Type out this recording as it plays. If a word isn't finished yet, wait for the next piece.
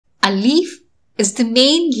A leaf is the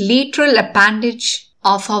main lateral appendage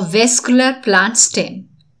of a vascular plant stem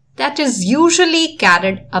that is usually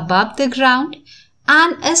carried above the ground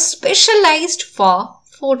and is specialized for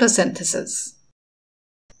photosynthesis.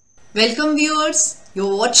 Welcome viewers,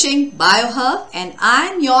 you're watching BioHub and I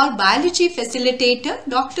am your biology facilitator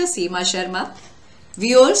Dr. Seema Sharma.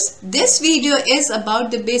 Viewers, this video is about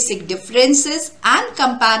the basic differences and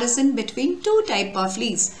comparison between two types of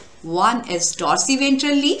leaves. One is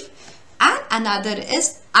dorsiventral leaf and another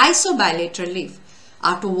is isobilateral leaf.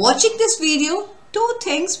 After watching this video, two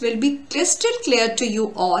things will be crystal clear to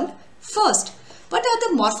you all. First, what are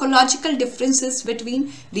the morphological differences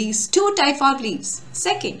between these two types of leaves?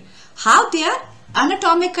 Second, how they are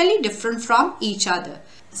anatomically different from each other.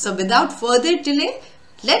 So without further delay,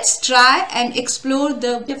 let's try and explore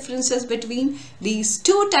the differences between these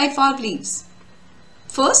two types of leaves.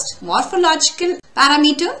 First, morphological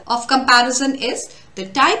parameter of comparison is the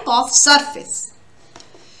type of surface.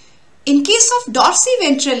 In case of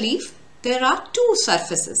dorsiventral leaf, there are two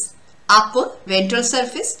surfaces, upper ventral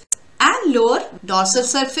surface and lower dorsal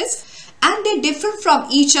surface, and they differ from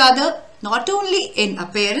each other not only in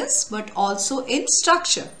appearance but also in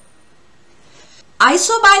structure.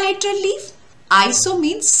 Isobilateral leaf, iso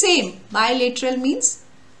means same, bilateral means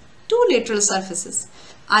two lateral surfaces.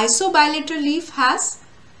 Isobilateral leaf has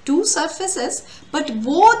two surfaces, but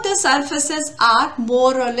both the surfaces are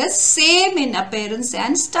more or less same in appearance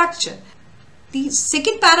and structure. The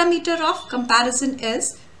second parameter of comparison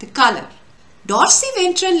is the color.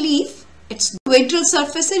 Dorsiventral leaf, its ventral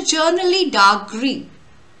surface is generally dark green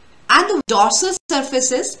and the dorsal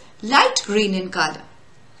surface is light green in color.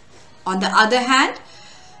 On the other hand,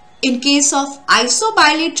 in case of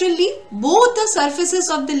isobilateral leaf, both the surfaces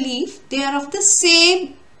of the leaf, they are of the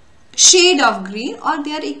same shade of green or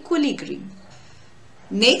they are equally green.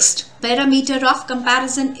 Next parameter of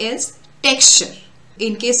comparison is texture.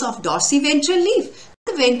 In case of dorsiventral leaf,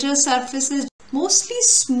 the ventral surface is mostly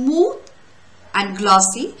smooth and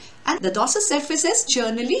glossy and the dorsal surface is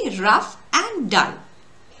generally rough and dull.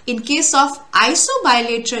 In case of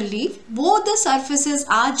isobilateral leaf, both the surfaces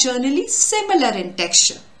are generally similar in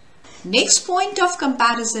texture. Next point of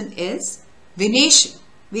comparison is venation.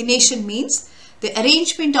 Venation means the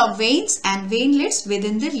arrangement of veins and veinlets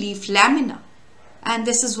within the leaf lamina. And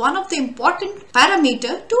this is one of the important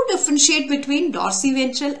parameters to differentiate between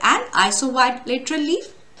dorsiventral and isobilateral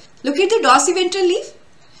leaf. Look at the dorsiventral leaf.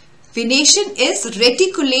 Venation is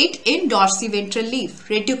reticulate in dorsiventral leaf.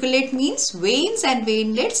 Reticulate means veins and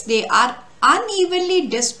veinlets, they are unevenly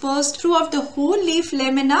dispersed throughout the whole leaf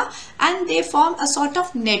lamina and they form a sort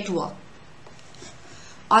of network.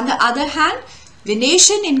 On the other hand,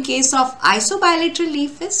 venation in case of isobilateral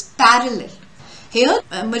leaf is parallel. Here,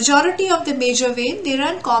 a majority of the major vein, they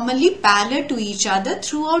run commonly parallel to each other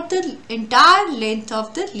throughout the entire length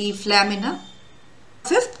of the leaf lamina.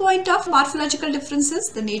 Fifth point of morphological difference is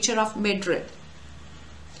the nature of midrib.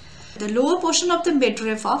 The lower portion of the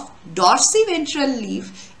midrib of dorsiventral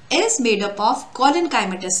leaf is made up of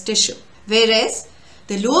collenchymatous tissue, whereas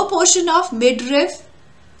the lower portion of midrib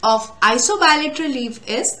of isobilateral leaf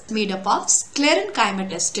is made up of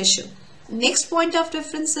sclerenchymatous tissue. Next point of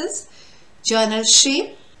difference is general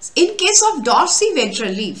shape. In case of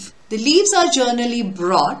dorsiventral leaf, the leaves are generally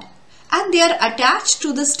broad and they are attached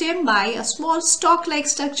to the stem by a small stalk-like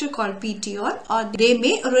structure called petiole, or they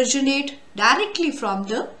may originate directly from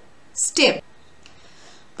the stem.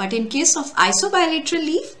 But in case of isobilateral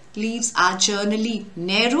leaf, leaves are generally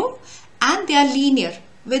narrow and they are linear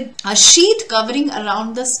with a sheath covering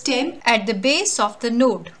around the stem at the base of the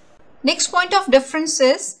node. Next point of difference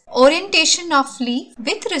is orientation of leaf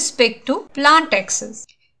with respect to plant axis.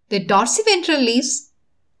 The dorsiventral leaves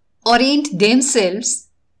orient themselves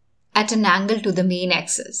at an angle to the main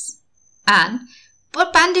axis and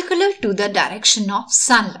perpendicular to the direction of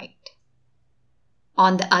sunlight.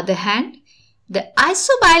 On the other hand, the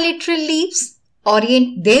isobilateral leaves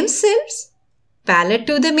orient themselves parallel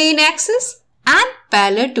to the main axis and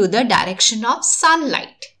parallel to the direction of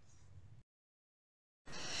sunlight.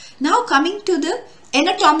 Now coming to the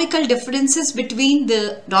anatomical differences between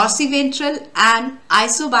the dorsiventral and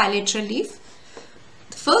isobilateral leaf.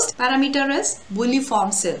 The first parameter is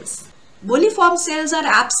bulliform cells. Bulliform cells are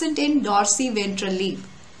absent in dorsiventral leaf,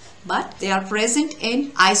 but they are present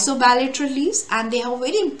in isobilateral leaves and they have a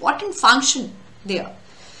very important function there.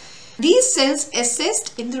 These cells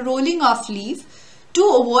assist in the rolling of leaf to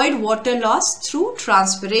avoid water loss through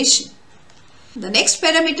transpiration. The next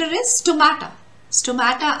parameter is stomata.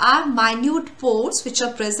 Stomata are minute pores which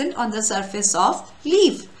are present on the surface of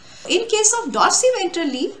leaf. In case of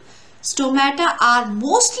dorsiventral leaf, stomata are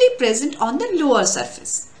mostly present on the lower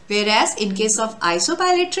surface, Whereas in case of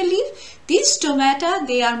isobilateral leaf, these stomata,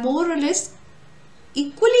 they are more or less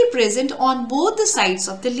equally present on both the sides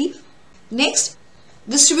of the leaf. Next,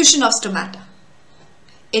 distribution of stomata.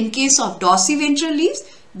 In case of dorsiventral leaves,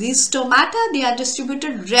 these stomata, they are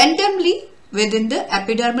distributed randomly within the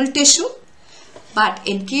epidermal tissue. But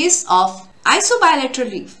in case of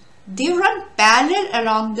isobilateral leaf, they run parallel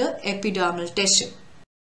along the epidermal tissue.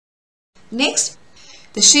 Next,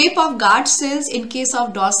 the shape of guard cells in case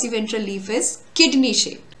of dorsiventral leaf is kidney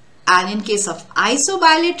shaped. And in case of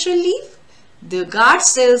isobilateral leaf, the guard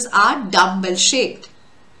cells are dumbbell shaped.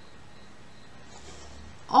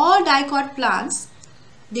 All dicot plants,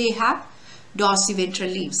 they have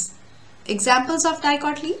dorsiventral leaves. Examples of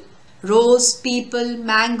dicot leaf: rose, peepal,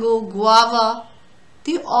 mango, guava.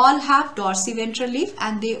 They all have dorsiventral leaf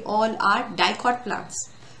and they all are dicot plants.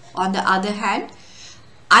 On the other hand,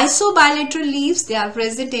 isobilateral leaves, they are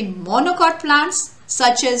present in monocot plants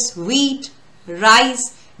such as wheat, rice,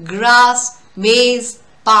 grass, maize,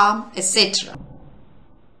 palm, etc.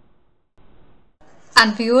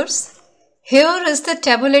 And viewers, here is the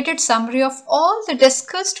tabulated summary of all the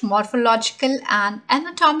discussed morphological and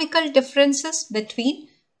anatomical differences between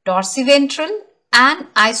dorsiventral and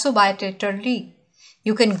isobilateral leaf.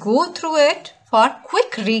 You can go through it for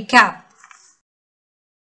quick recap.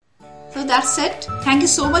 So that's it. Thank you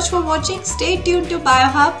so much for watching. Stay tuned to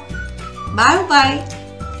BioHub. Bye bye.